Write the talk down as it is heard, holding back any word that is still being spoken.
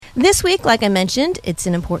This week, like I mentioned, it's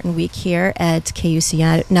an important week here at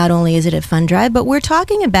KUCI. Not only is it a fun drive, but we're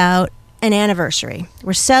talking about an anniversary.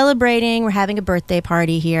 We're celebrating, we're having a birthday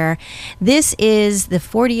party here. This is the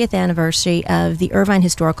 40th anniversary of the Irvine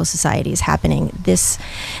Historical Society is happening this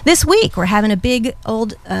week. We're having a big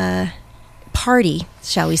old party,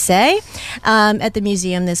 shall we say, at the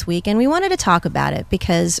museum this week, and we wanted to talk about it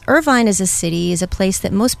because Irvine as a city is a place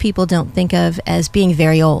that most people don't think of as being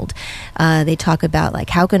very old. They talk about,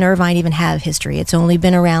 like, how can Irvine even have history? It's only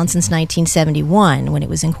been around since 1971 when it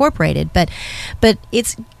was incorporated, but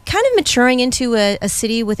it's kind of maturing into a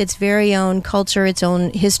city with its very own culture, its own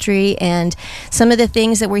history, and some of the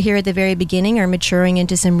things that were here at the very beginning are maturing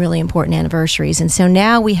into some really important anniversaries. And so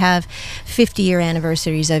now we have 50-year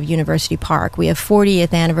anniversaries of University Park. We have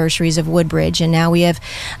 40th anniversaries of Woodbridge, and now we have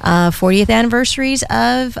 40th anniversaries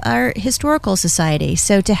of our Historical Society.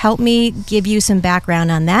 So to help me give you some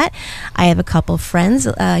background on that, I have a couple of friends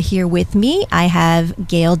here with me. I have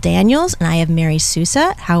Gail Daniels and I have Mary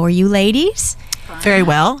Sousa. How are you, ladies? Very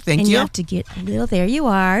well, thank you. And you have to get a little. There you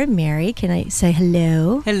are, Mary. Can I say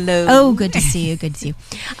hello? Hello. Oh, good to see you. Good to see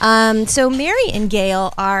you. So Mary and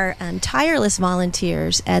Gail are tireless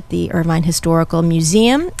volunteers at the Irvine Historical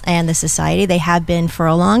Museum and the Society. They have been for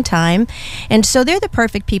a long time, and so they're the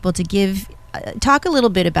perfect people to talk a little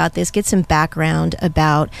bit about this, get some background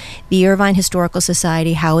about the Irvine Historical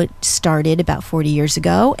Society, how it started about 40 years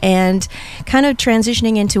ago, and kind of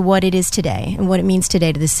transitioning into what it is today and what it means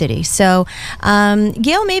today to the city. So,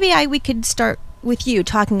 Gail, maybe we could start with you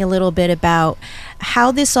talking a little bit about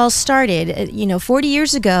how this all started. 40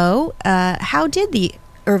 years ago, how did the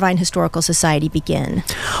Irvine Historical Society begin?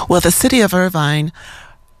 Well, the city of Irvine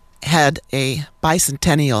had a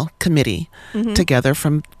bicentennial committee together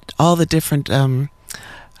from all the different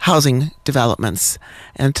housing developments.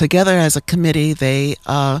 And together as a committee, they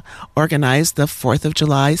organized the 4th of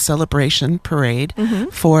July celebration parade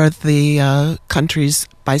for the country's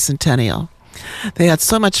bicentennial. They had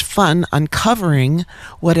so much fun uncovering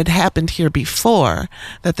what had happened here before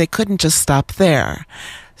that they couldn't just stop there.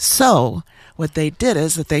 So what they did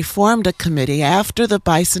is that they formed a committee after the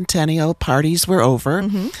bicentennial parties were over,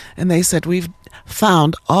 and they said, we've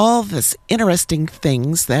found all this interesting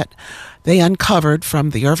things that they uncovered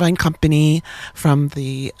from the Irvine Company, from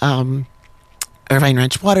the Irvine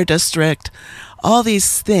Ranch Water District, all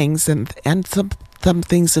these things, and some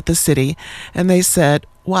things at the city, and they said,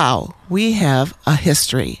 wow, we have a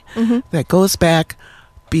history that goes back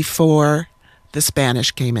before the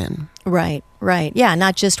Spanish came in. Right. Yeah,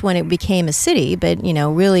 not just when it became a city, but,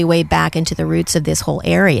 really way back into the roots of this whole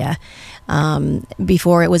area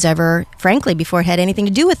before it was ever, frankly, before it had anything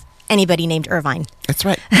to do with anybody named Irvine. That's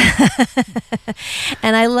right.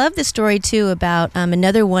 And I love the story, too, about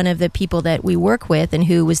another one of the people that we work with and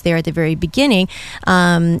who was there at the very beginning,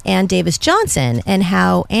 Ann Davis Johnson, and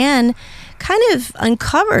how Ann kind of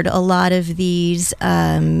uncovered a lot of these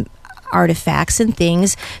artifacts and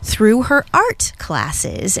things through her art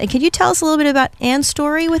classes. And could you tell us a little bit about Ann's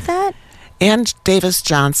story with that? Ann Davis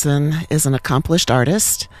Johnson is an accomplished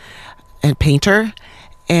artist and painter,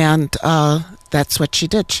 and that's what she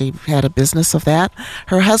did. She had a business of that.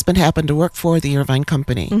 Her husband happened to work for the Irvine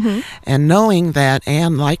Company, and knowing that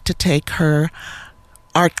Ann liked to take her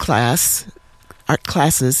art classes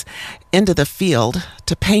into the field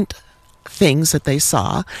to paint things that they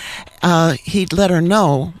saw, he'd let her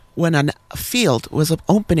know when a field was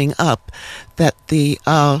opening up, that the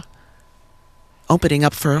opening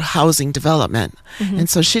up for housing development. And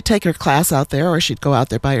so she'd take her class out there, or she'd go out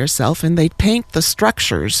there by herself, and they'd paint the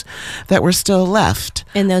structures that were still left.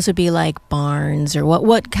 And those would be like barns, or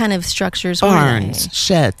what kind of structures were they? Barns,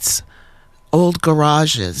 sheds, old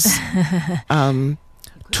garages,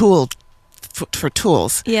 for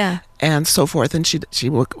tools. Yeah. And so forth. And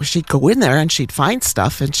she'd go in there and she'd find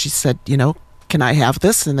stuff, and she said, can I have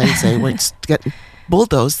this? And they'd say, we're getting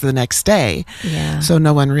bulldozed the next day. Yeah. So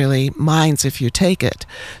no one really minds if you take it.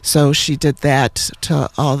 So she did that to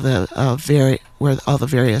all the where all the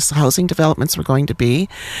various housing developments were going to be.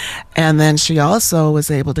 And then she also was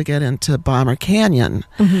able to get into Bomber Canyon.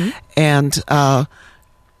 And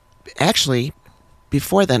actually,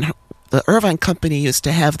 before then, the Irvine Company used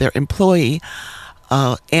to have their employee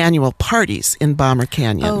annual parties in Bomber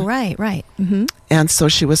Canyon. Oh, right. And so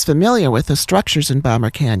she was familiar with the structures in Bomber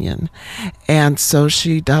Canyon. And so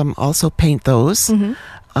she'd also paint those.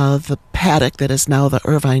 The paddock that is now the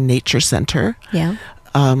Irvine Nature Center. Yeah.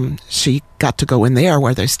 she got to go in there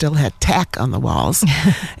where they still had tack on the walls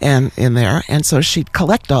and in there. And so she'd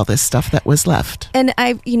collect all this stuff that was left. And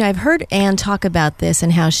I've heard Anne talk about this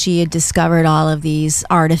and how she had discovered all of these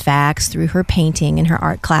artifacts through her painting and her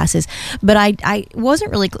art classes. But I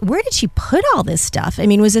wasn't really, where did she put all this stuff? I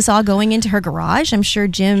mean, was this all going into her garage? I'm sure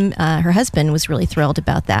Jim, her husband, was really thrilled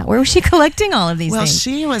about that. Where was she collecting all of these things? Well,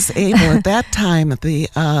 she was able at that time,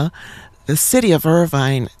 the city of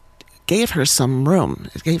Irvine gave her some room.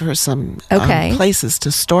 It gave her some places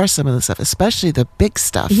to store some of the stuff, especially the big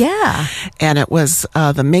stuff. Yeah. And it was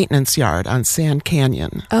the maintenance yard on Sand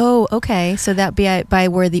Canyon. Oh, okay. So that be by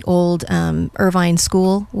where the old Irvine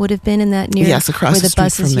School would have been, in that near yes, across where the street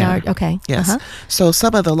buses from there. yard. Okay. Yes. So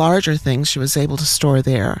some of the larger things she was able to store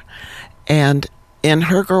there, and in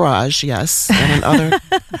her garage, yes, and in other,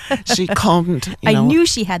 she combed. I knew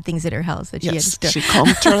she had things at her house that she had to store. She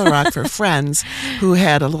combed Turtle Rock for friends who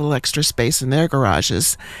had a little extra space in their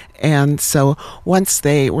garages, and so once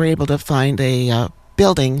they were able to find a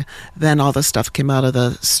building, then all the stuff came out of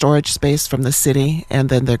the storage space from the city, and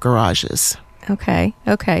then their garages. Okay.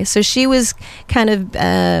 So she was kind of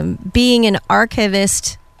being an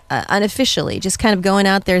archivist. Unofficially, just kind of going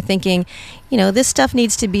out there thinking, this stuff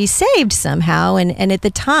needs to be saved somehow. And at the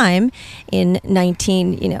time, in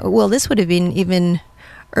this would have been even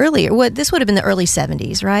earlier. This would have been the early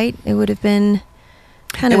 70s, right? It would have been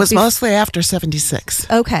kind of... It was mostly after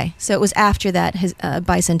 76. Okay, so it was after that his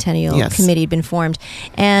bicentennial committee had been formed.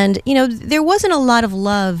 And, there wasn't a lot of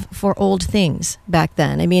love for old things back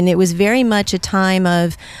then. I mean, it was very much a time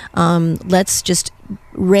of let's just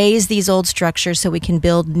raise these old structures so we can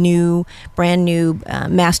build brand new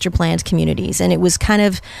master planned communities. And it was kind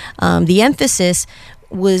of, the emphasis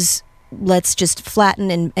was let's just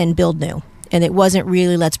flatten and build new. And it wasn't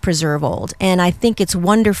really let's preserve old. And I think it's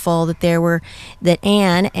wonderful that that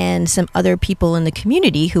Anne and some other people in the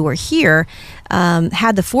community who were here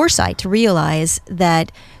had the foresight to realize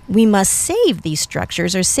that we must save these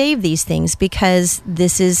structures or save these things because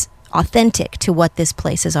this is authentic to what this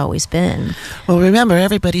place has always been. Well, remember,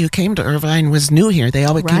 everybody who came to Irvine was new here. They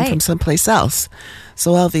always came from someplace else.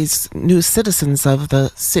 So all these new citizens of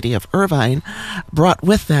the city of Irvine brought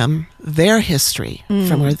with them their history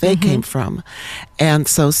from where they came from. And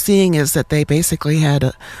so seeing is that they basically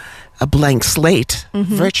had a blank slate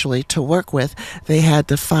virtually to work with. They had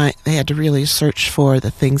to really search for the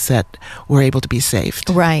things that were able to be saved.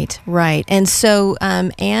 Right. And so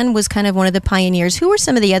Anne was kind of one of the pioneers. Who were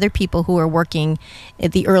some of the other people who were working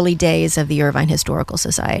at the early days of the Irvine Historical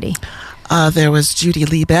Society? There was Judy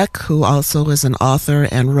Liebeck, who also is an author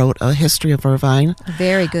and wrote a history of Irvine. A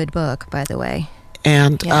very good book, by the way.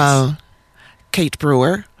 And Kate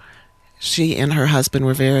Brewer. She and her husband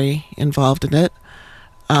were very involved in it.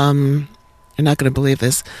 You're not going to believe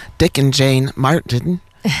this. Dick and Jane Martin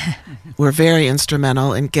were very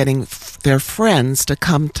instrumental in getting their friends to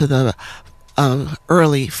come to the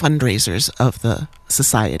early fundraisers of the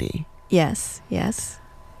society. Yes.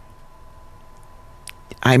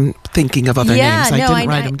 I'm thinking of other names. I didn't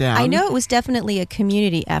write them down. I know it was definitely a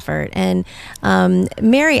community effort. And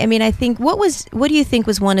Mary, I mean, I think what do you think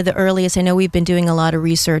was one of the earliest? I know we've been doing a lot of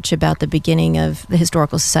research about the beginning of the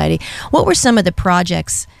Historical Society. What were some of the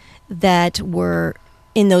projects that were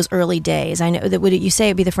in those early days? I know that you say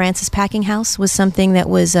it'd be the Francis Packing House was something that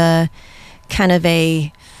was kind of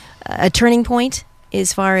a turning point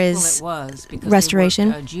as far as it was because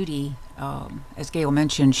restoration. Judy, as Gail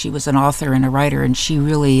mentioned, she was an author and a writer, and she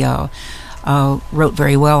really wrote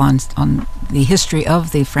very well on the history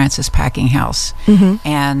of the Francis Packing House,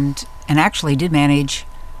 and actually did manage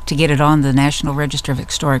to get it on the National Register of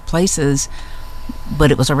Historic Places,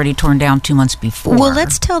 but it was already torn down 2 months before. Well,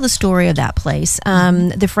 let's tell the story of that place.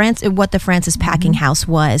 What the Francis Packing House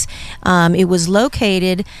was. It was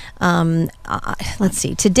located. Let's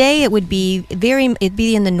see. Today it'd be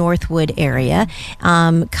in the Northwood area,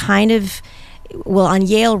 kind of. Well, on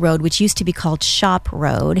Yale Road, which used to be called Shop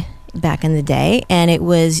Road back in the day, and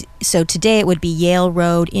today it would be Yale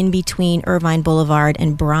Road in between Irvine Boulevard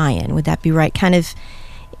and Bryan. Would that be right? Kind of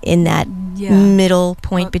in that middle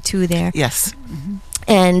point between there. Yes.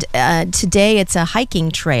 And today it's a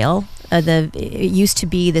hiking trail. It used to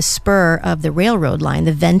be the spur of the railroad line,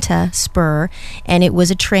 the Venta Spur, and it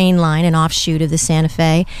was a train line, an offshoot of the Santa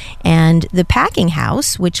Fe. And the packing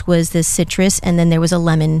house, which was the citrus, and then there was a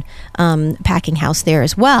lemon packing house there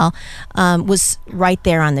as well, was right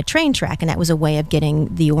there on the train track, and that was a way of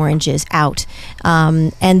getting the oranges out.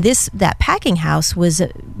 And that packing house was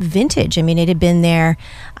vintage. I mean, it had been there,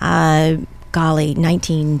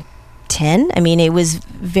 1910 10. I mean, it was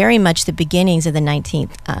very much the beginnings of the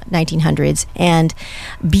 1900s, and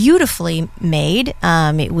beautifully made.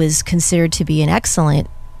 It was considered to be an excellent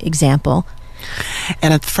example.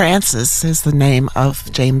 And Frances is the name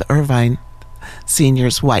of James Irvine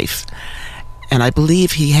Sr.'s wife. And I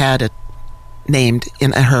believe he had it named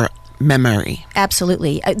in her memory.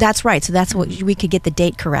 Absolutely. That's right. So that's what we could get the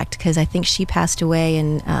date correct, because I think she passed away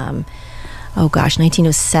in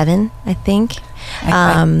 1907, I think.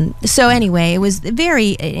 So anyway, it was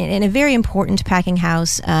in a very important packing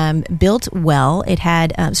house, built well. It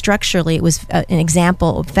had structurally, it was an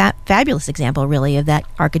example, fabulous example, really, of that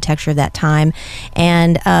architecture of that time.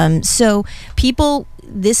 And so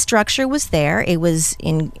this structure was there. It was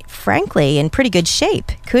frankly in pretty good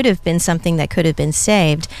shape. Could have been something that could have been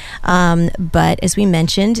saved. But as we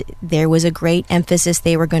mentioned, there was a great emphasis.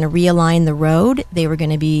 They were going to realign the road. They were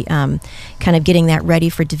going to be kind of getting that ready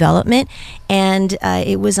for development. And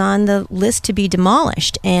it was on the list to be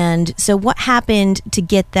demolished. And so what happened to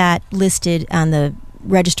get that listed on the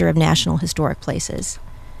Register of National Historic Places?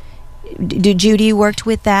 Did Judy worked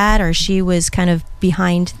with that, or she was kind of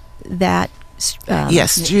behind that?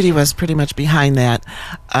 Yes, Judy was pretty much behind that,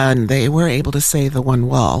 and they were able to save the one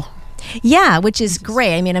wall. Yeah, which is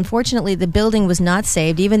great. I mean, unfortunately, the building was not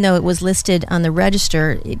saved. Even though it was listed on the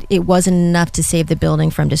register, it wasn't enough to save the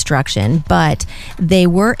building from destruction. But they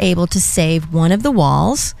were able to save one of the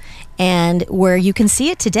walls, and where you can see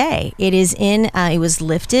it today, it was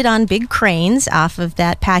lifted on big cranes off of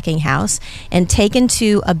that packing house and taken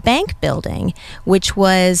to a bank building, which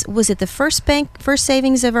was it the first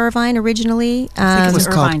savings of Irvine originally? I think it was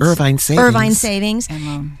called Irvine Savings. Irvine Savings.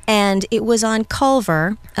 And it was on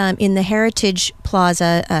Culver, in the Heritage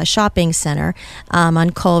Plaza shopping center on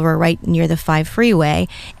Culver, right near the 5 freeway.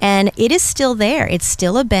 And it is still there. It's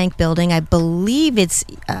still a bank building. I believe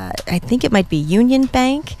I think it might be Union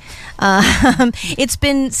Bank. It's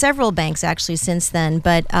been several banks actually since then,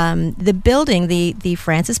 but the building, the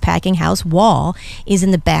Francis Packing House wall, is in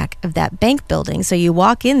the back of that bank building. So you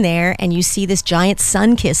walk in there and you see this giant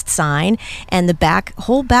sun-kissed sign, and the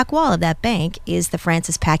whole back wall of that bank is the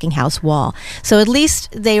Francis Packing House wall. So at least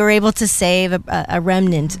they were able to save a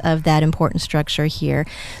remnant of that important structure here.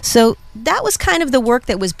 So that was kind of the work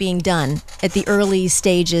that was being done at the early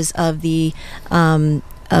stages of the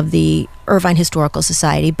Irvine Historical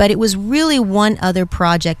Society. But it was really one other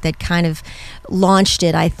project that kind of launched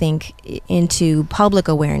it, I think, into public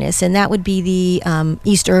awareness, and that would be the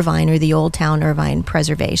East Irvine, or the Old Town Irvine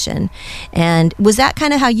preservation. And was that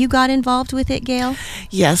kind of how you got involved with it, Gail?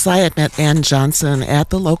 Yes, I had met Ann Johnson at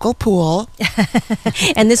the local pool.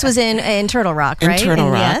 And this was in Turtle Rock, right? In Turtle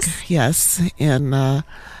Rock, yes. In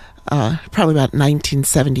probably about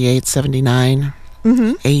 1978, 79.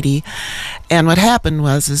 80. And what happened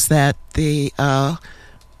was that the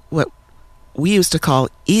what we used to call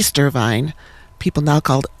East Irvine, people now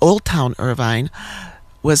called Old Town Irvine,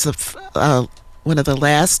 was one of the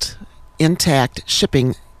last intact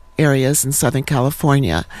shipping areas in Southern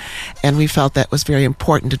California, and we felt that was very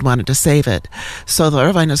important and wanted to save it. So the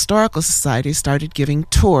Irvine Historical Society started giving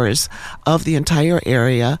tours of the entire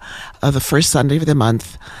area the first Sunday of the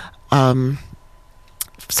month,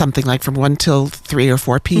 something like from 1 till 3 or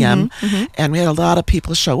 4 p.m. And we had a lot of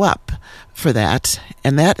people show up for that.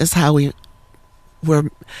 And that is how we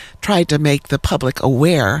tried to make the public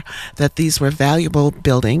aware that these were valuable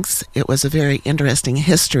buildings. It was a very interesting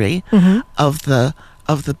history of the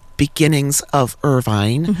beginnings of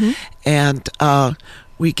Irvine. And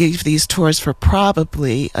we gave these tours for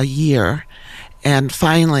probably a year. And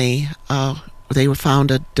finally, they found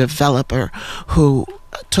a developer who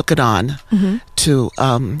took it on to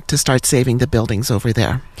start saving the buildings over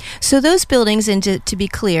there. So those buildings, and to be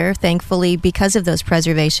clear, thankfully, because of those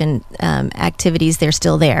preservation activities, they're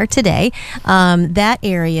still there today. That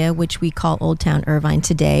area, which we call Old Town Irvine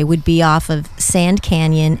today, would be off of Sand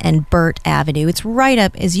Canyon and Burt Avenue. It's right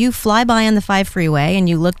up as you fly by on the 5 freeway and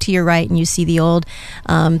you look to your right and you see the old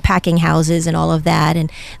packing houses and all of that,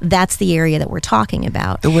 and that's the area that we're talking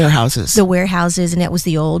about. The warehouses. The warehouses, and that was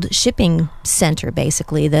the old shipping center,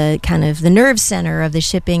 basically, the kind of the nerve center of the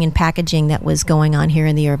shipping and packaging that was going on here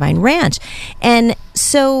in the Irvine Ranch. And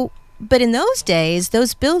so, but in those days,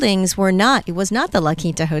 those buildings were not, it was not the La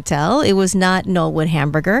Quinta Hotel, it was not Knollwood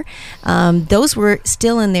Hamburger. Those were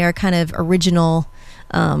still in their kind of original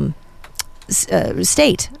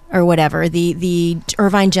state or whatever. The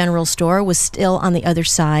Irvine General Store was still on the other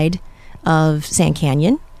side of Sand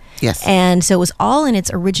Canyon. Yes. And so it was all in its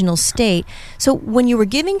original state. So when you were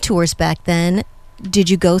giving tours back then, did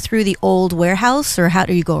you go through the old warehouse, or how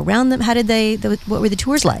do you go around them? How did what were the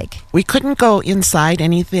tours like? We couldn't go inside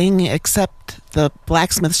anything except the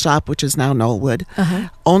blacksmith shop, which is now Knollwood,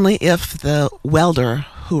 only if the welder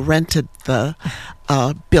who rented the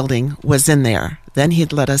building was in there. Then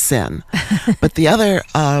he'd let us in. But the other,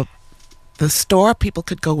 the store, people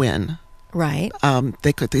could go in. Right.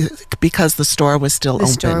 They could, because the store was still open.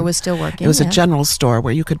 The store was still working. It was a general store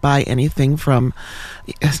where you could buy anything from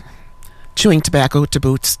chewing tobacco to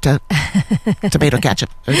boots to tomato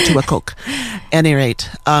ketchup or to a Coke. Any rate,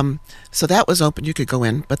 so that was open. You could go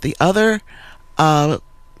in, but the other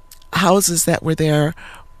houses that were there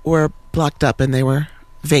were blocked up and they were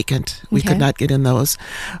vacant. We could not get in those.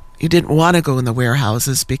 You didn't want to go in the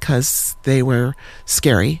warehouses because they were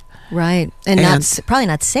scary. Right, and probably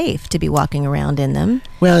not safe to be walking around in them.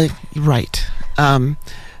 Well, right.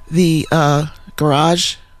 The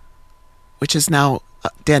garage, which is now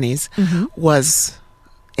Denny's, was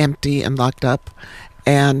empty and locked up,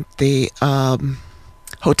 and the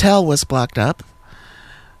hotel was blocked up.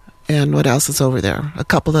 And what else is over there? A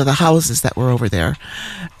couple of the houses that were over there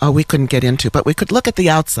we couldn't get into, but we could look at the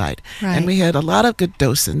outside. Right. And we had a lot of good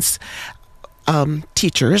docents,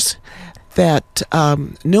 teachers that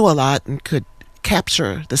knew a lot and could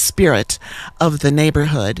capture the spirit of the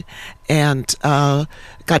neighborhood and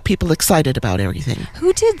got people excited about everything.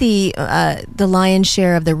 Who did the lion's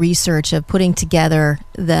share of the research of putting together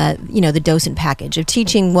the docent package of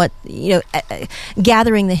teaching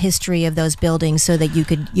gathering the history of those buildings so that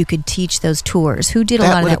you could teach those tours? Who did a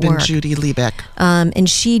lot of that work? That would have been Judy Liebeck. And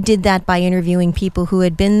she did that by interviewing people who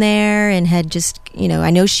had been there and had just,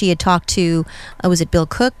 I know she had talked to, was it Bill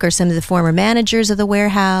Cook or some of the former managers of the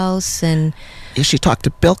warehouse? And she talked to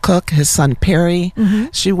Bill Cook, his son Perry.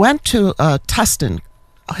 She went to Tustin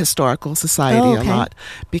Historical Society a lot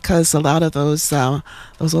because a lot of those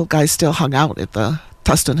old guys still hung out at the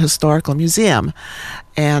Tustin Historical Museum,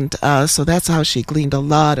 and so that's how she gleaned a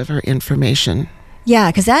lot of her information.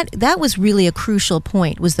 Yeah, because that was really a crucial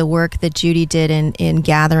point, was the work that Judy did in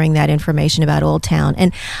gathering that information about Old Town.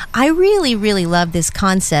 And I really, really love this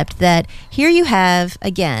concept that here you have,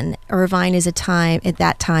 again, Irvine at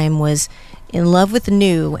that time was in love with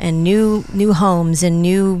new homes and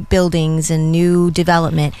new buildings and new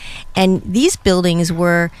development. And these buildings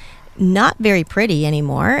were not very pretty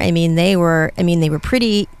anymore. They were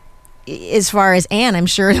pretty as far as Anne, I'm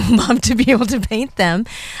sure, loved to be able to paint them.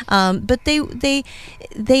 But they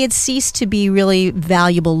had ceased to be really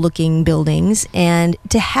valuable looking buildings, and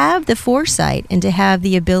to have the foresight and to have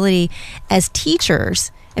the ability as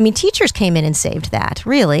teachers. Teachers came in and saved that,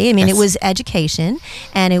 really. Yes. It was education,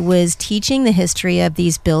 and it was teaching the history of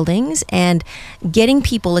these buildings and getting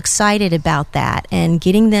people excited about that and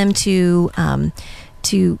getting them to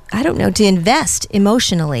invest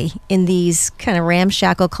emotionally in these kind of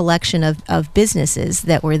ramshackle collection of businesses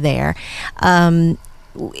that were there.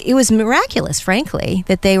 It was miraculous, frankly,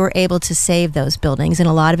 that they were able to save those buildings, and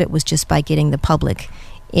a lot of it was just by getting the public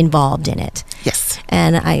involved in it. Yes.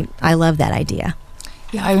 And I love that idea.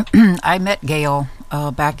 Yeah, I met Gail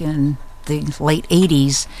back in the late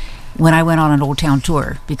 80s when I went on an Old Town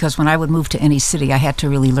tour, because when I would move to any city, I had to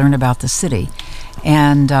really learn about the city.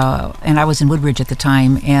 And I was in Woodbridge at the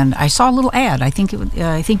time, and I saw a little ad. I think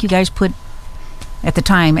you guys put, at the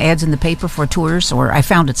time, ads in the paper for tours, or I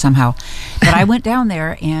found it somehow. But I went down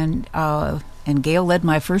there, and Gail led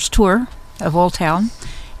my first tour of Old Town.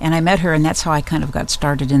 And I met her, and that's how I kind of got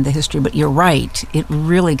started in the history. But you're right, it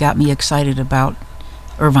really got me excited about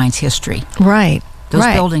Irvine's history. Right. Those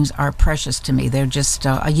buildings are precious to me. They're just,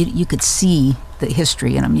 you could see the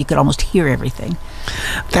history in them. You could almost hear everything.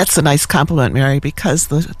 That's a nice compliment, Mary, because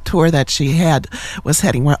the tour that she had was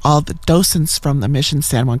heading where all the docents from the Mission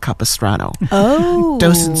San Juan Capistrano. Oh.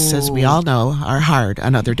 Docents, as we all know, are hard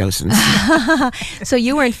on other docents. So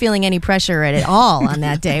you weren't feeling any pressure at all on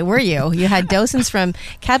that day, were you? You had docents from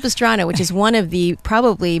Capistrano, which is one of the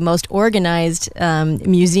probably most organized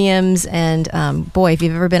museums. And boy, if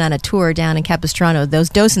you've ever been on a tour down in Capistrano, those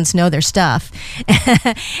docents know their stuff.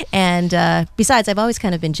 And besides, I've always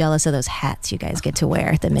kind of been jealous of those hats you guys get to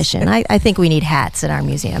wear at the Mission. I think we need hats at our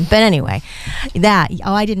museum. But anyway,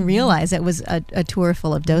 I didn't realize that was a tour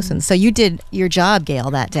full of docents. So you did your job, Gail,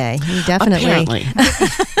 that day. You definitely. Apparently.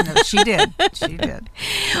 No, she did. She did.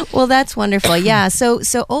 Well, that's wonderful. Yeah. So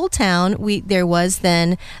Old Town, there was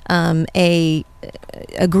then a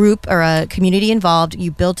group or a community involved. You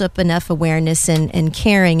built up enough awareness and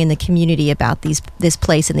caring in the community about this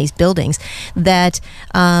place and these buildings that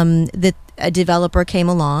a developer came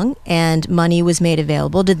along and money was made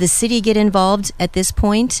available. Did the city get involved at this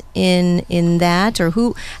point in that, or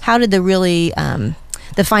how did the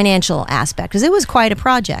the financial aspect, because it was quite a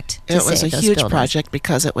project. It was a huge project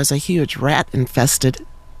because it was a huge rat-infested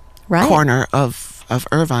corner of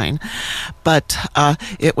Irvine. But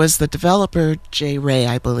it was the developer, Jay Ray,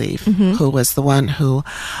 I believe, who was the one who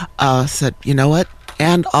said, you know what?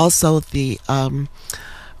 And also the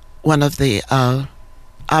one of the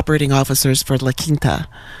operating officers for La Quinta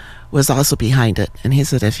was also behind it. And he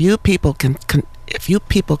said, if you people can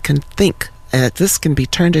think this can be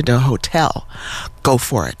turned into a hotel, go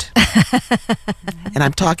for it. And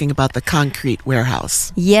I'm talking about the concrete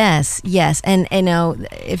warehouse. Yes. And you know,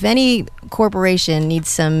 if any corporation needs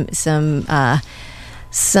some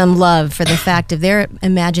love for the fact of their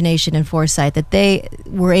imagination and foresight, that they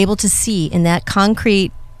were able to see in that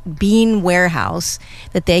concrete bean warehouse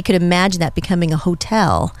that they could imagine that becoming a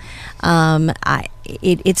hotel.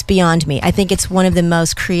 It's beyond me. I think it's one of the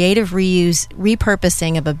most creative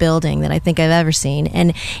repurposing of a building that I think I've ever seen.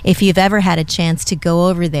 And if you've ever had a chance to go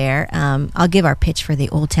over there, I'll give our pitch for the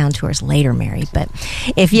Old Town tours later, Mary. But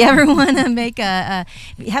if you ever want to make have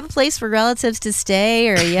a place for relatives to stay,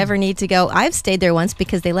 or you ever need to go, I've stayed there once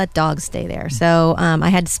because they let dogs stay there. So I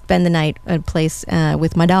had to spend the night at a place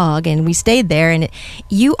with my dog, and we stayed there. And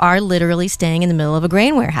you are literally staying in the middle of a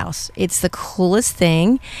grain warehouse. It's the coolest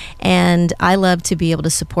thing, and I love to be able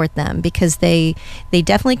to support them because they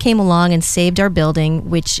definitely came along and saved our building,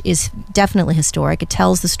 which is definitely historic. It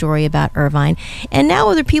tells the story about Irvine, and now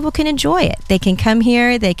other people can enjoy it. They can come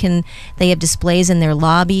here. They have displays in their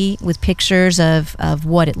lobby with pictures of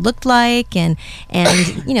what it looked like, and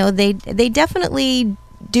you know, they definitely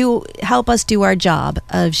do help us do our job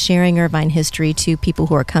of sharing Irvine history to people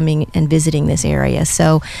who are coming and visiting this area.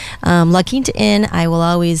 So La Quinta Inn, I will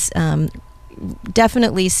always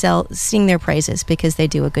definitely sing their praises because they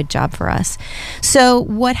do a good job for us. So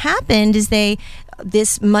what happened is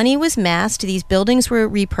this money was massed. These buildings were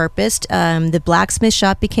repurposed. The blacksmith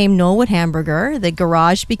shop became Knollwood Hamburger. The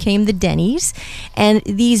garage became the Denny's. And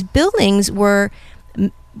these buildings were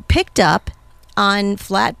picked up on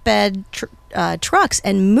flatbed trucks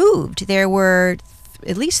and moved. There were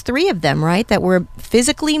at least 3 of them, right, that were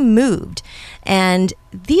physically moved. And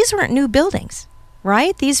these weren't new buildings,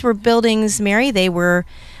 right? These were buildings, Mary, they were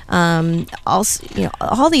also, you know,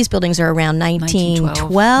 all these buildings are around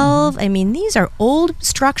 1912. I mean, these are old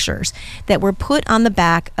structures that were put on the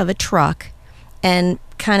back of a truck and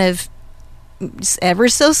kind of ever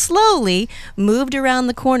so slowly moved around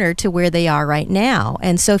the corner to where they are right now.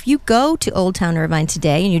 And so if you go to Old Town Irvine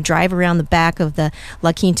today and you drive around the back of the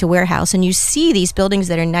La Quinta warehouse and you see these buildings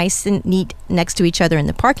that are nice and neat next to each other in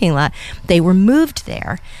the parking lot, they were moved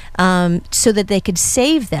there so that they could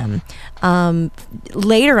save them.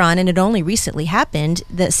 Later on, and it only recently happened,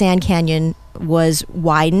 the Sand Canyon was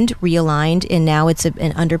widened, realigned, and now it's an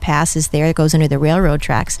underpass is there. It goes under the railroad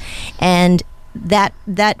tracks. And that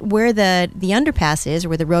where the underpass is, or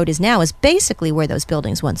where the road is now, is basically where those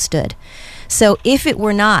buildings once stood. So if it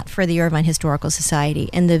were not for the Irvine Historical Society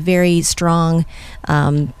and the very strong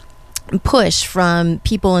push from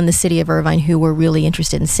people in the city of Irvine who were really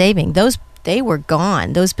interested in saving, they were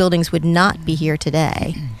gone. Those buildings would not be here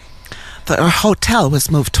today. The hotel was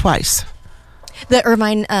moved twice. The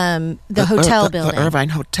Irvine, hotel building. The Irvine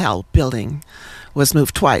Hotel building was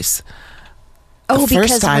moved twice. Oh, the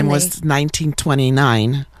first time was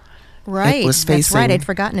 1929. Right, it was facing that's right. I'd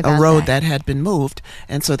forgotten about a road that had been moved,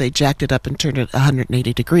 and so they jacked it up and turned it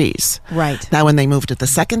 180 degrees. Right. Now, when they moved it the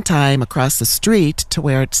second time across the street to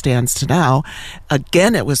where it stands to now,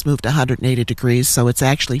 again it was moved 180 degrees, so it's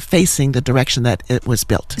actually facing the direction that it was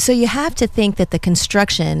built. So you have to think that the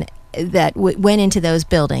construction that went into those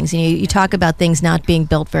buildings, and you talk about things not being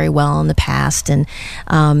built very well in the past, and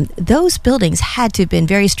those buildings had to have been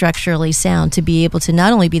very structurally sound to be able to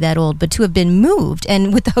not only be that old, but to have been moved,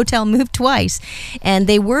 and with the hotel moved twice. And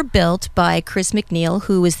they were built by Chris McNeil,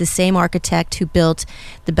 who was the same architect who built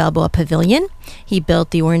the Balboa Pavilion. He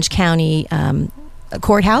built the Orange County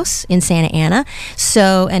courthouse in Santa Ana,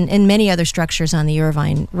 so and many other structures on the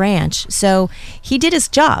Irvine Ranch. So he did his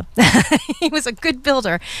job. He was a good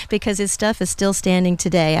builder because his stuff is still standing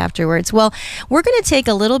today afterwards. Well, we're going to take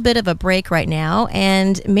a little bit of a break right now,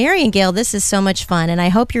 and Mary and Gail, this is so much fun, and I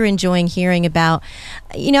hope you're enjoying hearing about,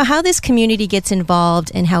 you know, how this community gets involved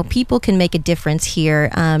and how people can make a difference here,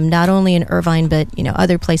 not only in Irvine but, you know,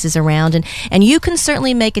 other places around. And you can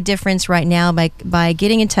certainly make a difference right now by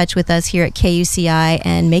getting in touch with us here at KUCI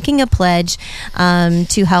and making a pledge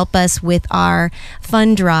to help us with our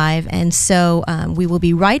fund drive. And so we will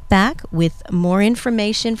be right back with more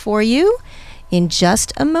information for you in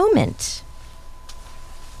just a moment.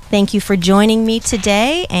 Thank you for joining me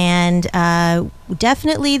today, and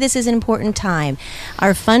definitely this is an important time.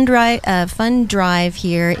 Our fund drive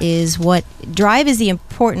here is what drive is the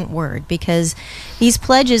important word, because these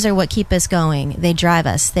pledges are what keep us going. They drive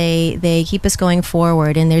us. They keep us going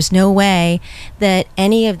forward, and there's no way that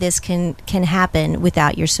any of this can happen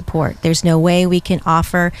without your support. There's no way we can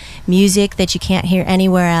offer music that you can't hear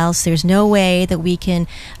anywhere else. There's no way that we can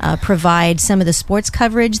provide some of the sports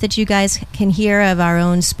coverage that you guys can hear of our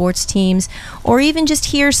own sports teams, or even just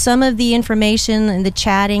hear some of the information and the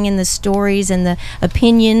chatting and the stories and the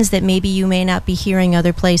opinions that maybe you may not be hearing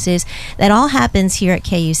other places. That all happens here at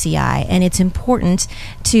KUCI, and it's important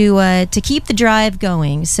to keep the drive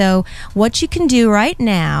going. So what you can do right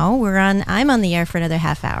now, I'm on the air for another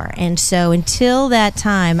half hour, and so until that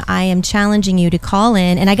time, I am challenging you to call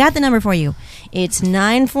in, and I got the number for you. It's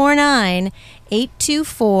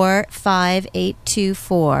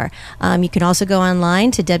 949-824-5824. You can also go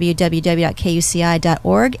online to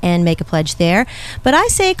www.kuci.org and make a pledge there. But I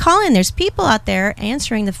say call in. There's people out there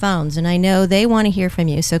answering the phones, and I know they want to hear from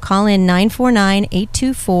you. So call in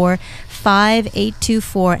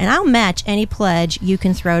 949-824-5824, and I'll match any pledge you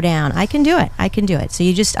can throw down. I can do it. So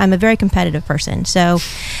I'm a very competitive person. So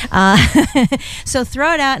so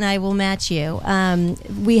throw it out and I will match you.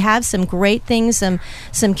 We have some great things, some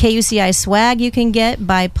KUCI swag you can get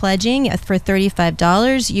by pledging. For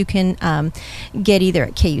 $35, you can get either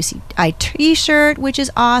a KUCI t-shirt, which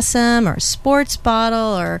is awesome, or a sports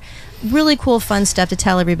bottle, or really cool, fun stuff to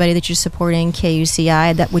tell everybody that you're supporting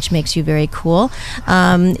KUCI, which makes you very cool.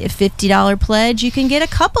 $50 pledge, you can get a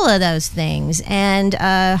couple of those things. And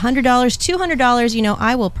 $100, $200,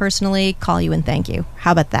 I will personally call you and thank you.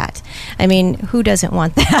 How about that? I mean, who doesn't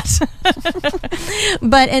want that?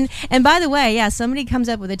 But, and by the way, yeah, somebody comes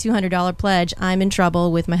up with a $200 pledge, I'm in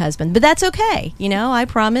trouble with my husband. But that's okay. I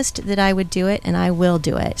promised that I would do it, and I will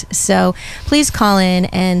do it. So please call in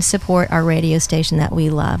and support our radio station that we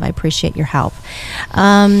love. I appreciate your help.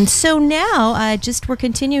 So now, we're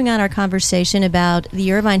continuing on our conversation about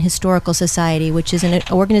the Irvine Historical Society, which is an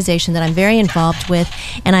organization that I'm very involved with,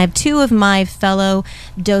 and I have two of my fellow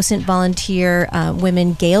docent volunteer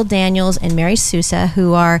women, Gail Daniels and Mary Sousa,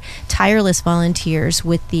 who are tireless volunteers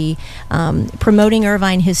with the promoting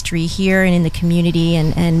Irvine history here and in the community,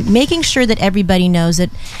 and making sure that everybody knows that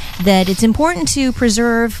it's important to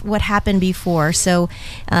preserve what happened before. So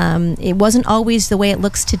it wasn't always the way it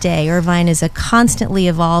looks today. Irvine is a constantly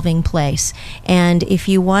evolving place, and if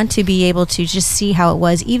you want to be able to just see how it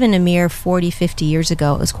was even a mere 40, 50 years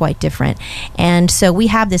ago, it was quite different. And so we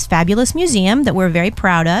have this fabulous museum that we're very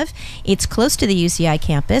proud of. It's close to the UCI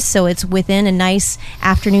campus, so it's within a nice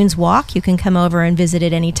afternoon's walk. You can come over and visit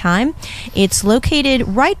at any time. It's located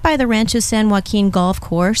right by the Rancho San Joaquin Golf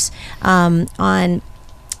Course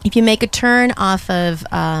if you make a turn off of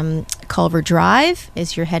Culver Drive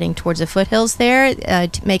as you're heading towards the foothills there,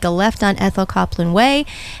 make a left on Ethel Copland Way,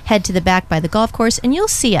 head to the back by the golf course, and you'll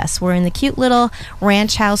see us. We're in the cute little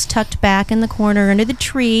ranch house tucked back in the corner under the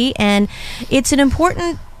tree, and it's an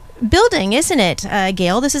important building, isn't it,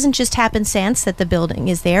 Gail? This isn't just happenstance that the building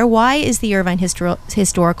is there. Why is the Irvine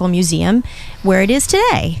Historical Museum where it is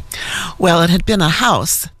today? Well, it had been a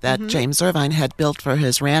house that James Irvine had built for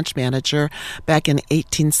his ranch manager back in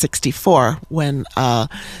 1864 when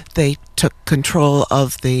they took control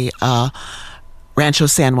of the Rancho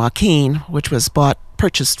San Joaquin, which was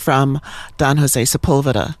purchased from Don Jose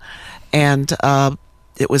Sepulveda. And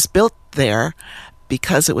it was built there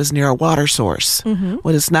because it was near a water source.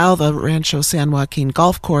 What is now the Rancho San Joaquin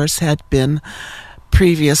Golf Course had been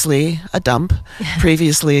previously a dump.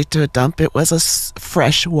 Previously to a dump, it was a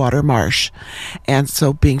fresh water marsh. And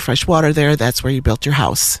so being fresh water there, that's where you built your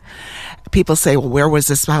house. People say, well, where was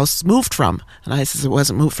this house moved from? And I says, it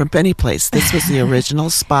wasn't moved from any place. This was the original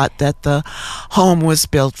spot that the home was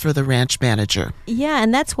built for the ranch manager. Yeah,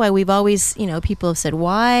 and that's why we've always, people have said,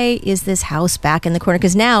 why is this house back in the corner?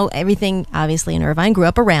 Because now everything, obviously, in Irvine grew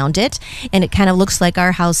up around it, and it kind of looks like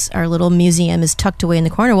our house, our little museum is tucked away in the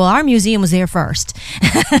corner. Well, our museum was there first.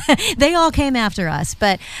 They all came after us,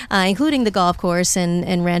 but including the golf course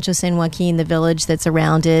and Rancho San Joaquin, the village that's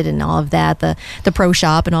around it, and all of that, the pro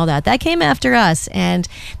shop and all that came after us. And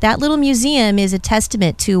that little museum is a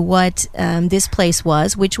testament to what this place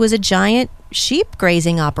was, which was a giant sheep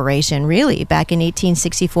grazing operation, really, back in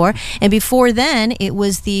 1864. And before then, it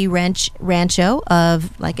was the rancho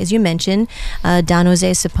of, like, as you mentioned, Don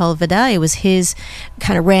Jose Sepulveda. It was his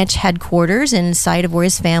kind of ranch headquarters and site of where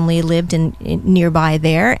his family lived in nearby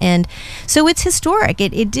there. And so it's historic.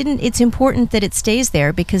 It's important that it stays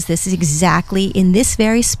there, because this is exactly in this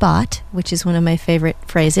very spot, which is one of my favorite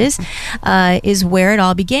phrases, is where it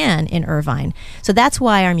all began in Irvine. So that's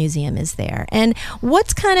why our museum is there. And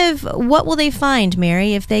what will they find,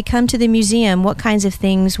 Mary, if they come to the museum? What kinds of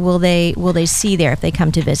things will they see there if they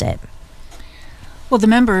come to visit? Well, the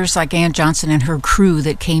members like Ann Johnson and her crew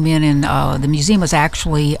that came in, and the museum was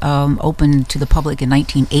actually opened to the public in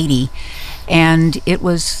 1980, and it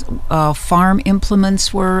was farm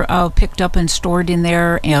implements were picked up and stored in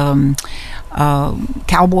there,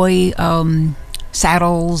 cowboy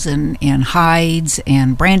saddles and hides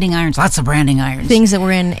and branding irons, lots of branding irons. Things that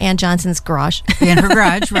were in Ann Johnson's garage. In her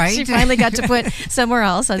garage, right? She finally got to put somewhere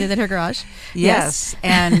else other than her garage. Yes.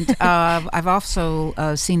 And I've also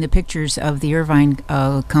seen the pictures of the Irvine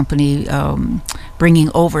company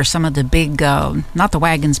bringing over some of the big, not the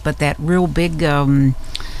wagons, but that real big...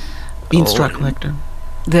 beanstalk collector.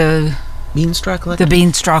 The beanstalk collector? The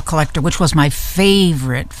beanstalk collector, which was my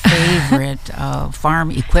favorite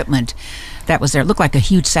farm equipment that was there. It looked like a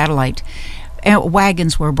huge satellite.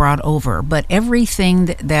 Wagons were brought over, but everything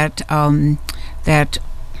that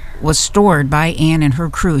was stored by Anne and her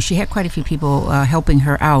crew, she had quite a few people helping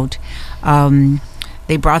her out.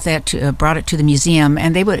 They brought it to the museum,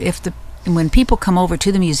 and they would, when people come over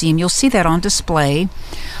to the museum, you'll see that on display.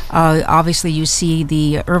 Obviously, you see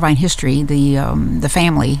the Irvine history, the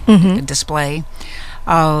family display.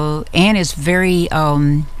 Anne is very.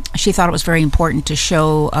 She thought it was very important to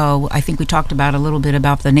show. I think we talked about a little bit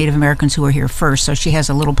about the Native Americans who were here first, so she has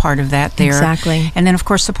a little part of that there. Exactly. And then, of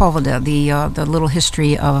course, Sepulveda, the little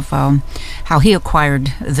history of how he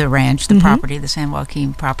acquired the ranch, the property, the San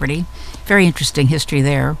Joaquin property. Very interesting history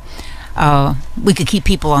there. We could keep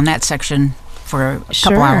people on that section for a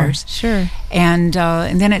couple hours. Sure. And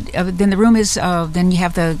then the room is then you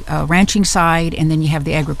have the ranching side, and then you have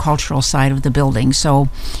the agricultural side of the building. So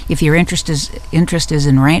if your interest is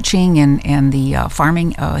in ranching and the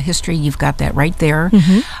farming history, you've got that right there.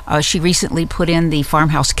 She recently put in the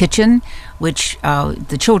farmhouse kitchen, which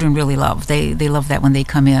the children really love. They love that when they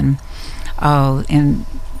come in, and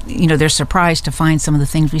they're surprised to find some of the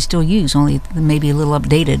things we still use, only maybe a little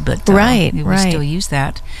updated, but we still use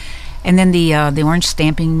that. And then the orange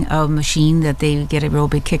stamping machine that they get a real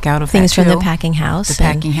big kick out of. Things from the packing house. The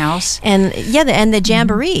packing house. And the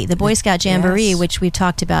jamboree, the Boy Scout Jamboree, which we've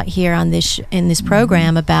talked about here on in this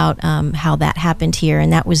program about how that happened here.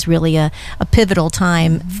 And that was really a pivotal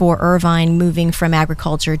time for Irvine, moving from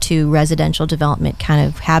agriculture to residential development kind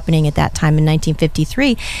of happening at that time in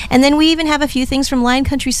 1953. And then we even have a few things from Lion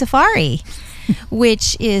Country Safari,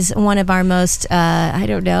 which is one of our most, our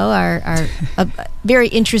very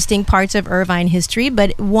interesting parts of Irvine history,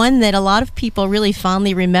 but one that a lot of people really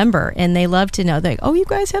fondly remember, and they love to know. They're like, oh, you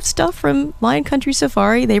guys have stuff from Lion Country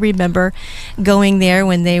Safari? They remember going there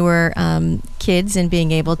when they were kids and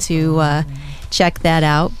being able to check that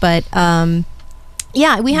out. But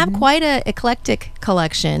we have quite an eclectic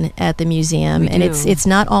collection at the museum, and it's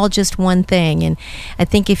not all just one thing. And I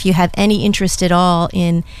think if you have any interest at all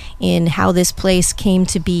in how this place came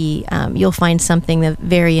to be, you'll find something that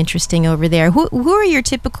very interesting over there. Who are your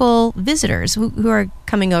typical visitors who are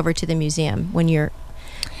coming over to the museum when you're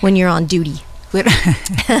on duty? We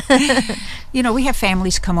have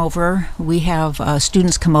families come over. We have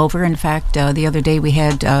students come over. In fact, the other day we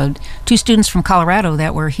had 2 students from Colorado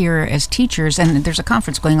that were here as teachers, and there's a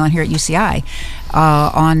conference going on here at UCI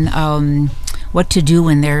on what to do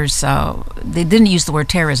when there's, they didn't use the word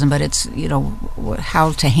terrorism, but it's,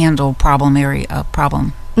 how to handle problem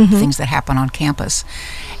things that happen on campus.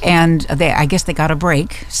 And I guess they got a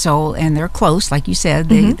break, and they're close, like you said.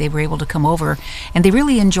 They were able to come over, and they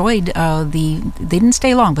really enjoyed they didn't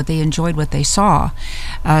stay long, but they enjoyed what they saw,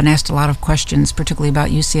 and asked a lot of questions, particularly about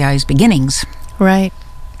UCI's beginnings. Right.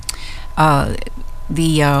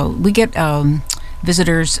 We get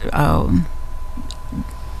visitors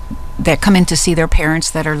that come in to see their parents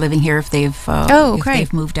that are living here if they've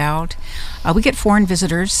they've moved out. We get foreign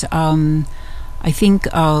visitors. I think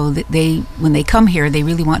when they come here, they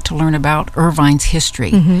really want to learn about Irvine's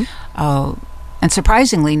history, and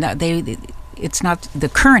surprisingly, it's not the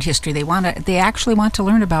current history. They actually want to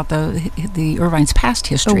learn about the Irvine's past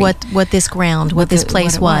history, or what this ground, what this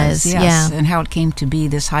place was, yes, and how it came to be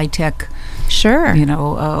this high tech,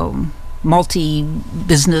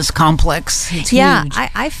 multi-business complex. It's huge.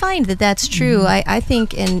 I find that's true. I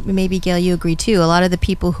think, and maybe Gail, you agree too. A lot of the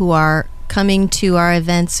people who are coming to our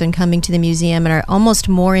events and coming to the museum and are almost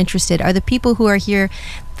more interested are the people who are here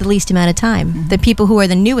the least amount of time. The people who are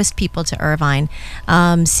the newest people to Irvine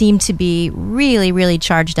seem to be really, really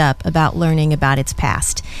charged up about learning about its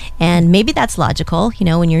past. And maybe that's logical.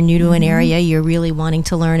 When you're new to an area, you're really wanting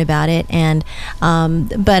to learn about it. And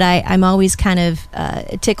but I'm always kind of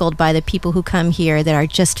tickled by the people who come here that are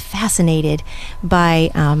just fascinated by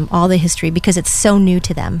all the history because it's so new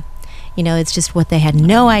to them. It's just what they had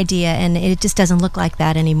no idea, and it just doesn't look like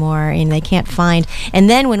that anymore, and they can't find. And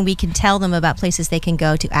then when we can tell them about places they can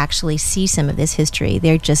go to actually see some of this history,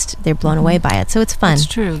 they're blown away by it. So it's fun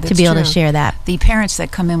to be able to share that. The parents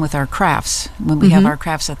that come in with our crafts, when we have our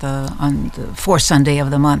crafts on the fourth Sunday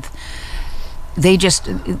of the month, they just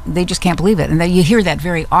can't believe it, and you hear that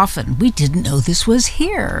very often. We didn't know this was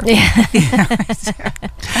here.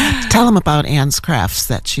 Tell them about Anne's crafts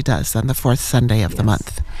that she does on the fourth Sunday of the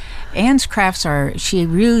month. Anne's crafts she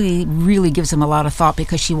really, really gives them a lot of thought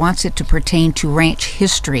because she wants it to pertain to ranch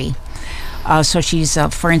history. So she's,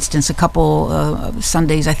 for instance, a couple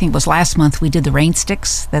Sundays, I think it was last month, we did the rain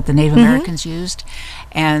sticks that the Native Americans used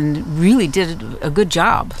and really did a good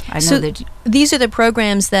job. I know that these are the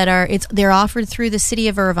programs that they're offered through the City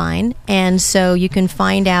of Irvine, and so you can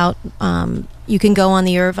find out. You can go on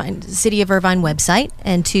the City of Irvine website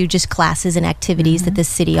and to just classes and activities that the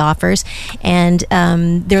city offers, and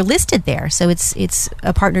they're listed there. So it's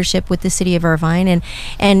a partnership with the City of Irvine,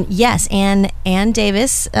 and yes, Ann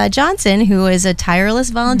Davis Johnson, who is a tireless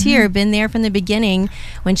volunteer, been there from the beginning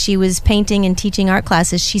when she was painting and teaching art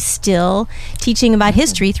classes. She's still teaching about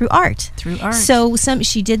history through art. So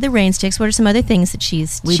she did the rain sticks. What are some other things that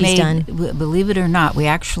she's done? Believe it or not, we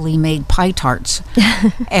actually made pie tarts,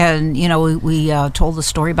 and we told the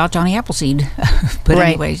story about Johnny Appleseed. But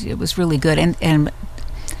anyway, it was really good, and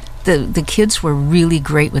the kids were really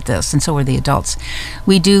great with this, and so were the adults.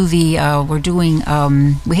 We do we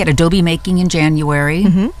had adobe making in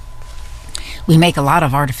January. We make a lot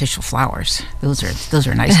of artificial flowers. Those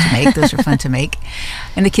are nice to make. Those are fun to make,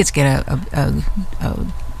 and the kids get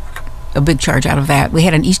a big charge out of that. We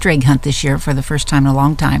had an Easter egg hunt this year for the first time in a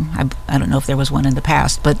long time. I don't know if there was one in the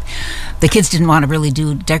past, but the kids didn't want to really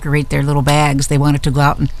decorate their little bags. They wanted to go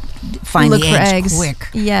out and find the eggs quick.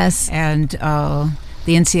 Yes. And the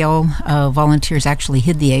NCL volunteers actually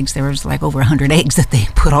hid the eggs. There was like over 100 eggs that they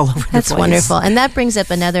put all over the place. That's wonderful. And that brings up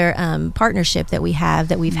another partnership that we've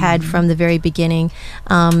had from the very beginning.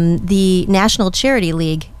 The National Charity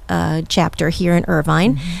League chapter here in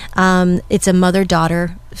Irvine. It's a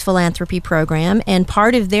mother-daughter philanthropy program, and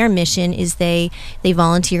part of their mission is they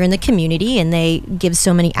volunteer in the community, and they give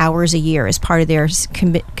so many hours a year as part of their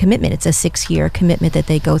commitment. It's a 6-year commitment that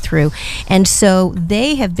they go through, and so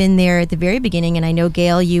they have been there at the very beginning. And I know,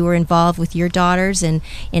 Gail, you were involved with your daughters, and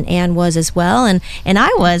Anne was as well, and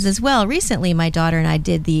I was as well. Recently, my daughter and I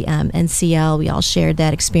did the NCL. We all shared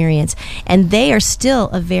that experience, and they are still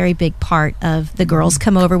a very big part of the girls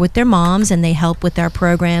come over with their moms, and they help with our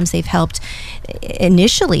programs. They've helped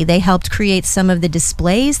initially. They helped create some of the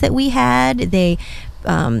displays that we had. They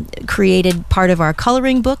created part of our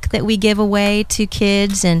coloring book that we give away to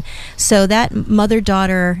kids, and so that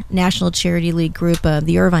mother-daughter National Charity League group of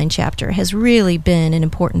the Irvine chapter has really been an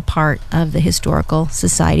important part of the Historical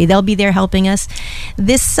Society. They'll be there helping us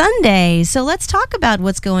this Sunday. So let's talk about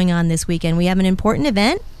what's going on this weekend. We have an important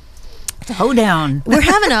event. Hoedown. We're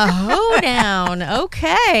having a hoedown.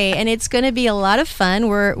 Okay. And it's going to be a lot of fun.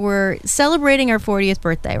 We're celebrating our 40th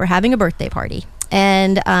birthday. We're having a birthday party.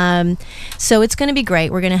 And so it's going to be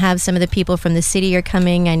great. We're going to have some of the people from the city are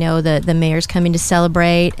coming. I know the mayor's coming to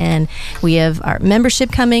celebrate, and we have our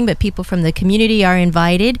membership coming, but people from the community are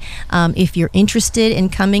invited. If you're interested in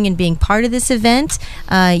coming and being part of this event,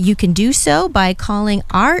 you can do so by calling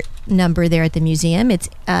our number there at the museum. It's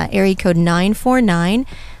area code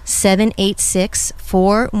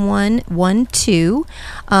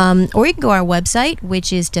 949-786-4112. Or you can go to our website,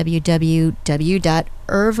 which is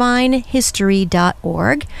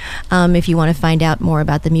www.irvinehistory.org, if you want to find out more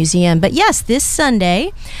about the museum. But yes, this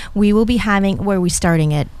Sunday we will be having, where are we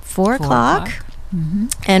starting at? 4 o'clock?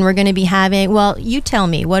 And we're going to be having, well, you tell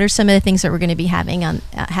me, what are some of the things that we're going to be having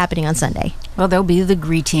happening on Sunday? Well, there'll be the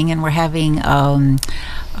greeting, and we're having a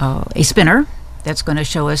spinner that's going to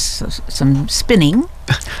show us some spinning,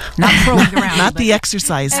 not throwing around. Not the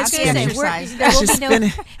exercise spinning.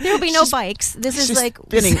 There will be no bikes. This is like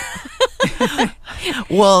spinning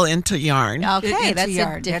wool into yarn. Okay, that's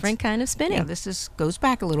a different kind of spinning. Yeah, this goes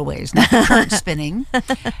back a little ways, not the current spinning.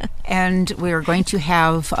 And we're going to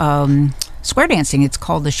have square dancing. It's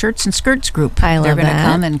called the Shirts and Skirts Group. I love They're going to that.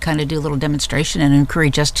 come and kind of do a little demonstration and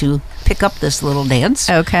encourage us to pick up this little dance.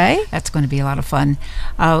 Okay. That's going to be a lot of fun.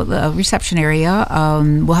 The reception area,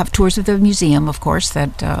 we'll have tours of the museum, of course,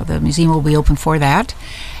 that the museum will be open for that.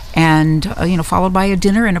 And, followed by a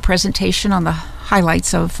dinner and a presentation on the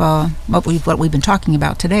highlights of what we've been talking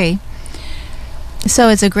about today. So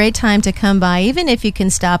it's a great time to come by, even if you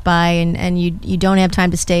can stop by and you don't have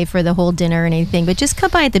time to stay for the whole dinner or anything, but just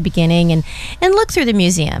come by at the beginning and look through the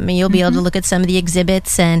museum, and you'll be able to look at some of the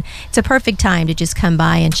exhibits, and it's a perfect time to just come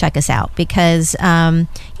by and check us out, because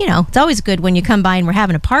it's always good when you come by and we're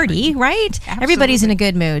having a party, right? Absolutely. Everybody's in a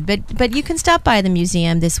good mood, but you can stop by the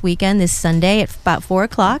museum this weekend, this Sunday at about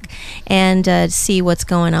 4:00, and see what's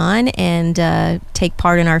going on and take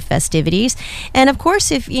part in our festivities. And of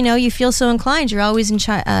course, if you feel so inclined, you're always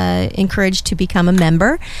encouraged to become a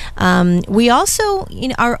member. We also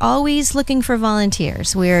are always looking for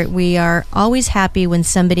volunteers. We are always happy when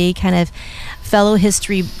somebody kind of fellow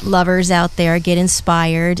history lovers out there get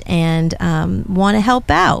inspired and want to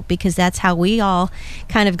help out, because that's how we all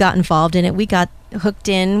kind of got involved in it. We got hooked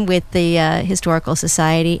in with the Historical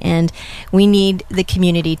Society, and we need the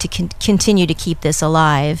community to continue to keep this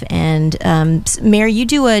alive. And Mary, you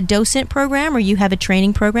do a docent program, or you have a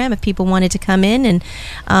training program if people wanted to come in and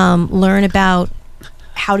learn about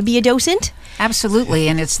how to be a docent? Absolutely,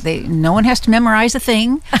 and no one has to memorize a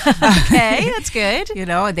thing. Okay, that's good.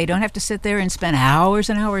 They don't have to sit there and spend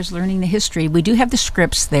hours and hours learning the history. We do have the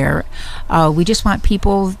scripts there. We just want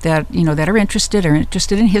people that that are interested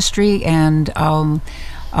in history and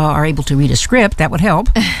are able to read a script. That would help.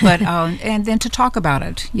 But and then to talk about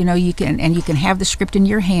it. You can have the script in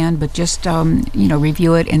your hand, but just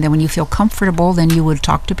review it, and then when you feel comfortable, then you would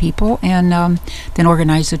talk to people and then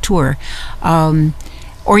organize a tour.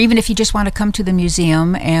 Or even if you just want to come to the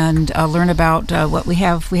museum and learn about what we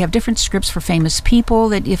have different scripts for famous people,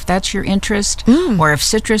 that if that's your interest, or if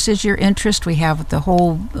citrus is your interest, we have the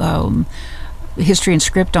whole history and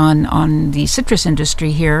script on the citrus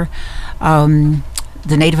industry here.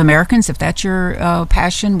 The Native Americans, if that's your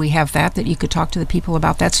passion, we have that you could talk to the people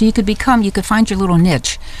about that. So you could find your little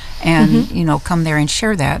niche and, come there and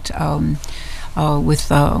share that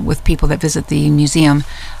with people that visit the museum.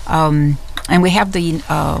 And we have the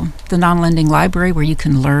non-lending library where you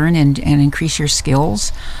can learn and increase your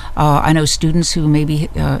skills. I know students who maybe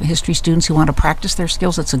history students who want to practice their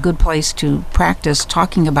skills. It's a good place to practice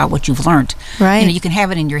talking about what you've learned. Right. You can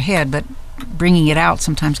have it in your head, but bringing it out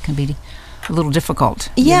sometimes can be a little difficult.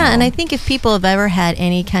 Yeah, and I think if people have ever had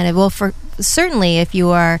any kind of, certainly if you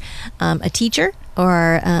are a teacher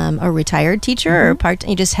or a retired teacher or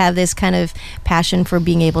you just have this kind of passion for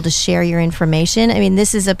being able to share your information. I mean,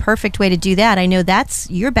 this is a perfect way to do that. I know that's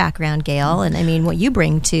your background, Gail, and I mean, what you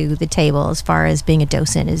bring to the table as far as being a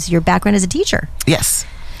docent is your background as a teacher. Yes.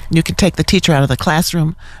 You can take the teacher out of the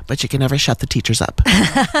classroom, but you can never shut the teachers up.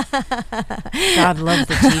 God love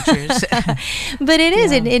the teachers. But it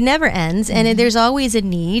is. It never ends, and there's always a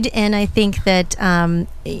need. And I think that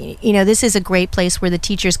this is a great place where the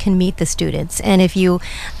teachers can meet the students. And if you,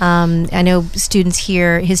 I know students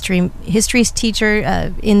here, history's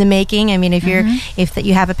teacher in the making. I mean, if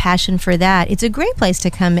you have a passion for that, it's a great place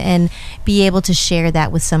to come and be able to share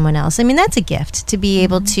that with someone else. I mean, that's a gift to be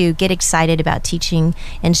able to get excited about teaching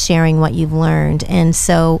and sharing what you've learned. And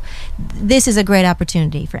so this is a great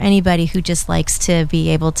opportunity for anybody who just likes to be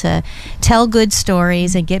able to tell good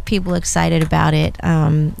stories and get people excited about it. I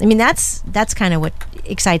mean, that's kind of what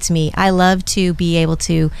excites me. I love to be able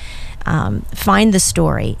to find the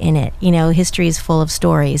story in it. History is full of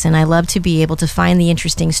stories, and I love to be able to find the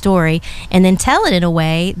interesting story and then tell it in a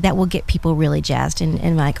way that will get people really jazzed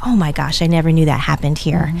and like, oh my gosh, I never knew that happened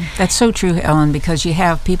here. That's so true, Ellen, because you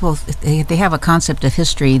have people, they have a concept of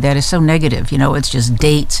history that is so negative. It's just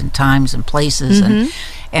dates and times and places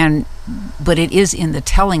but it is in the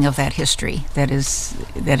telling of that history that is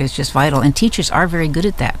just vital, and teachers are very good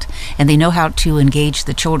at that, and they know how to engage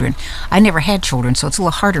the children. I never had children, so it's a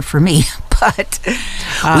little harder for me, but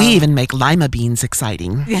we even make lima beans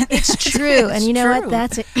exciting. It's true. And you know what,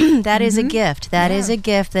 that is a gift. That is a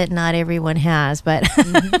gift that not everyone has, but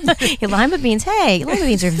lima beans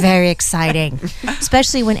are very exciting,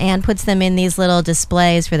 especially when Anne puts them in these little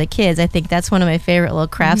displays for the kids. I think that's one of my favorite little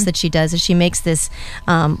crafts that she does, is she makes this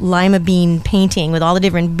lima lima bean painting with all the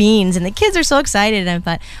different beans, and the kids are so excited. And I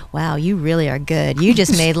thought, wow, you really are good. You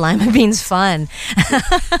just made lima beans fun.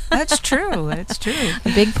 That's true. That's true.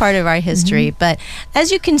 A big part of our history. But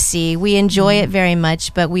as you can see, we enjoy it very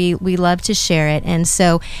much, but we love to share it. And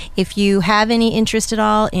so if you have any interest at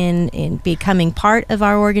all in becoming part of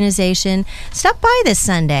our organization, stop by this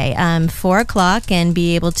Sunday, 4 o'clock, and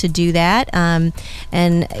be able to do that.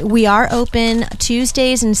 And we are open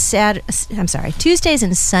Tuesdays and Sundays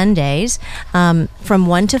from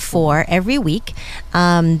 1 to 4 every week.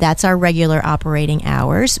 That's our regular operating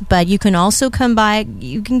hours. But you can also come by.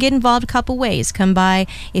 You can get involved a couple ways. Come by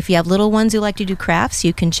if you have little ones who like to do crafts.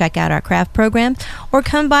 You can check out our craft program, or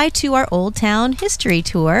come by to our Old Town History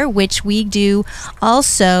Tour, which we do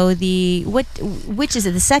also which is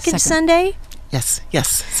it, the second Sunday? Yes,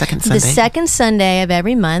 second Sunday. The second Sunday of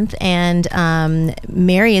every month, and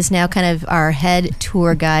Mary is now kind of our head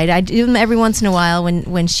tour guide. I do them every once in a while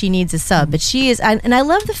when she needs a sub, but she is, and I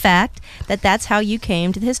love the fact that that's how you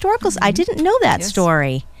came to the historicals. I didn't know that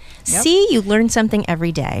story. Yep. See, you learn something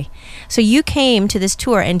every day. So you came to this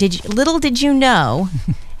tour, and little did you know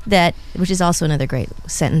that, which is also another great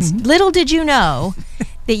sentence, little did you know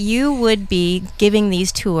that you would be giving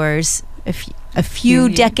these tours a few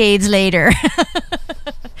decades later.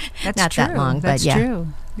 That's not true. That long, That's but yeah. true.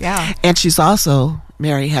 Yeah. And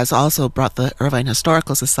Mary has also brought the Irvine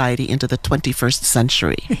Historical Society into the 21st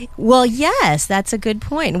century. Well, yes, that's a good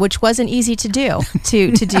point, which wasn't easy to do, to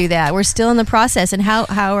do that. We're still in the process. And how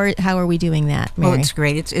are we doing that, Mary? Well, it's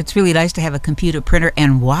great. It's really nice to have a computer printer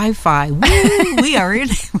and Wi-Fi. Woo, we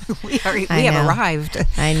have arrived.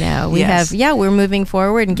 I know. We're moving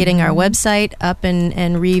forward and getting our website up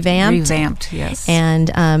and revamped. Revamped, yes. And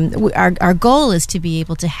our goal is to be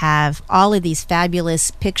able to have all of these fabulous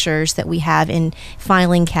pictures that we have in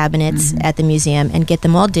filing cabinets at the museum, and get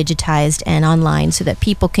them all digitized and online so that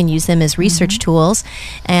people can use them as research tools.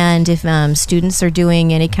 And if students are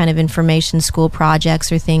doing any kind of information school projects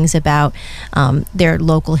or things about their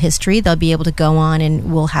local history, they'll be able to go on,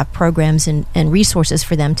 and we'll have programs and resources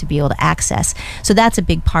for them to be able to access. So that's a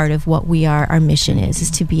big part of what our mission is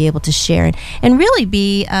to be able to share and really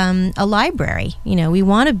be a library. We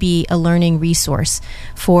want to be a learning resource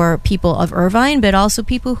for people of Irvine, but also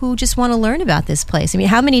people who just want to learn about this place. I mean,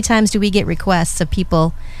 how many times do we get requests of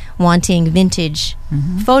people wanting vintage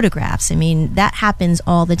photographs? I mean, that happens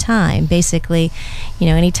all the time. Basically,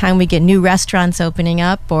 anytime we get new restaurants opening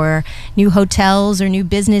up, or new hotels or new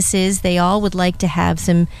businesses, they all would like to have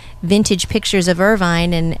some vintage pictures of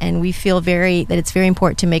Irvine, and we feel that it's very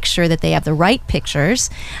important to make sure that they have the right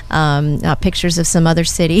pictures, not pictures of some other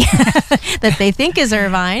city that they think is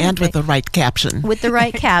Irvine, and with the right caption. With the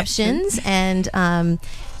right captions. And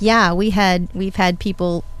we've had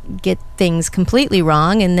people get things completely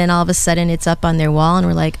wrong, and then all of a sudden it's up on their wall, and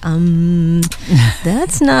we're like,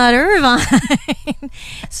 that's not Irvine.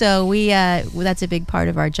 So that's a big part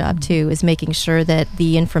of our job too, is making sure that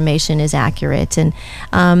the information is accurate. And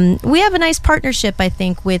we have a nice partnership, I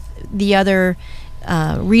think, with the other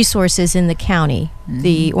resources in the county.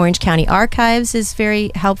 The Orange County Archives is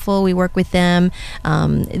very helpful. We work with them.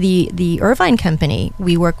 The Irvine Company,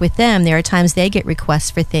 we work with them. There are times they get requests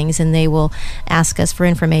for things, and they will ask us for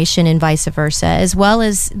information, and vice versa, as well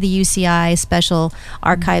as the UCI Special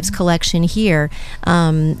Archives collection here.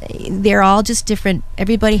 They're all just different.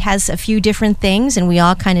 Everybody has a few different things, and we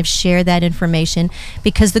all kind of share that information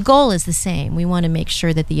because the goal is the same. We want to make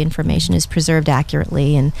sure that the information is preserved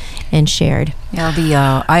accurately and shared. Yeah, the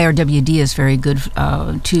IRWD is very good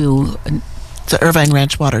too. The Irvine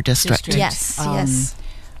Ranch Water District. Yes, yes.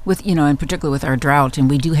 With in particular with our drought, and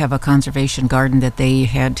we do have a conservation garden that they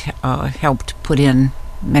had helped put in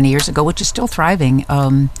many years ago, which is still thriving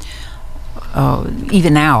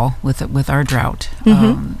even now with our drought,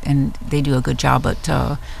 and they do a good job. But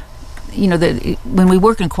when we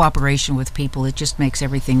work in cooperation with people, it just makes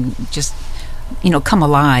everything just come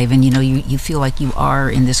alive, and you feel like you are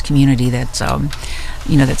in this community that's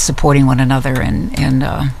that's supporting one another and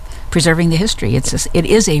preserving the history. It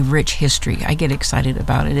is a rich history. I get excited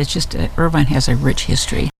about it. It's just Irvine has a rich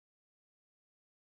history.